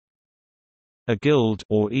A guild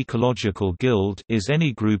or ecological guild is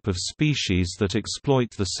any group of species that exploit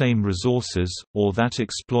the same resources, or that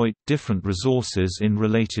exploit different resources in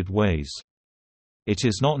related ways. It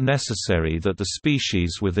is not necessary that the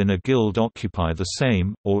species within a guild occupy the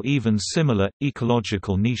same, or even similar,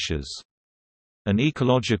 ecological niches. An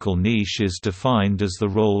ecological niche is defined as the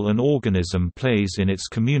role an organism plays in its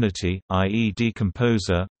community, i.e.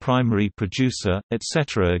 decomposer, primary producer,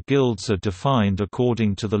 etc. Guilds are defined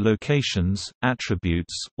according to the locations,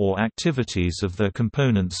 attributes, or activities of their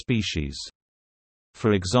component species.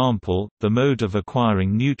 For example, the mode of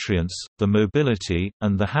acquiring nutrients, the mobility,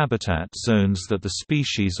 and the habitat zones that the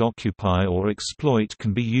species occupy or exploit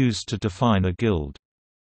can be used to define a guild.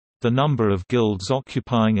 The number of guilds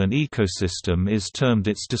occupying an ecosystem is termed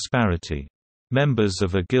its disparity. Members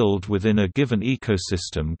of a guild within a given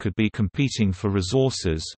ecosystem could be competing for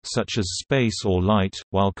resources, such as space or light,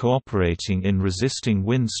 while cooperating in resisting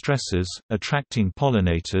wind stresses, attracting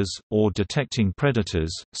pollinators, or detecting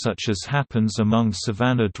predators, such as happens among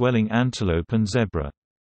savanna-dwelling antelope and zebra.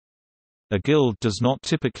 A guild does not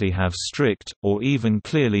typically have strict, or even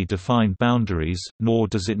clearly defined boundaries, nor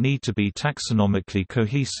does it need to be taxonomically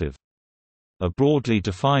cohesive. A broadly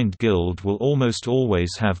defined guild will almost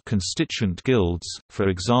always have constituent guilds, for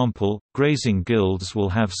example, grazing guilds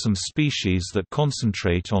will have some species that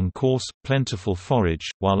concentrate on coarse, plentiful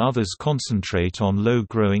forage, while others concentrate on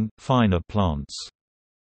low-growing, finer plants.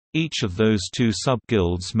 Each of those two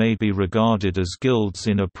sub-guilds may be regarded as guilds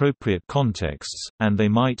in appropriate contexts, and they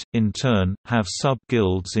might, in turn, have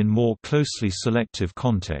sub-guilds in more closely selective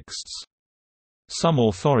contexts. Some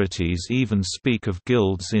authorities even speak of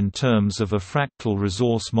guilds in terms of a fractal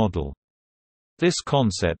resource model. This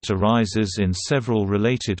concept arises in several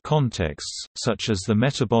related contexts, such as the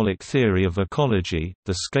metabolic theory of ecology,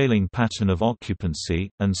 the scaling pattern of occupancy,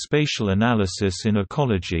 and spatial analysis in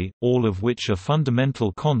ecology, all of which are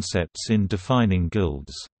fundamental concepts in defining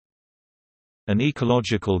guilds. An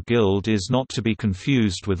ecological guild is not to be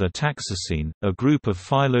confused with a taxocene, a group of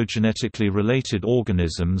phylogenetically related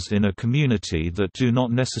organisms in a community that do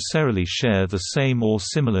not necessarily share the same or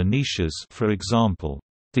similar niches, for example,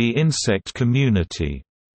 the insect community.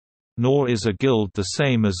 Nor is a guild the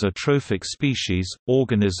same as a trophic species,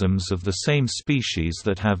 organisms of the same species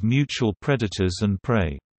that have mutual predators and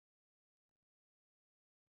prey.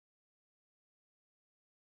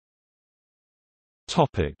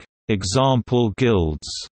 Example guilds: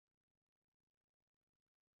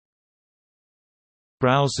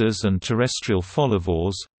 browsers and terrestrial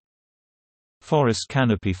folivores, forest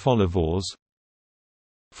canopy folivores,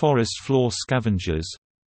 forest floor scavengers,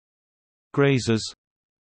 grazers,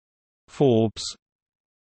 forbs,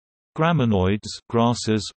 graminoids,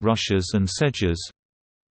 grasses, rushes and sedges,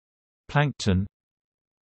 plankton,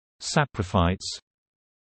 saprophytes,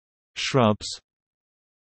 shrubs,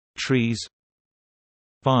 trees,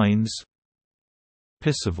 vines,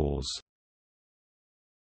 piscivores.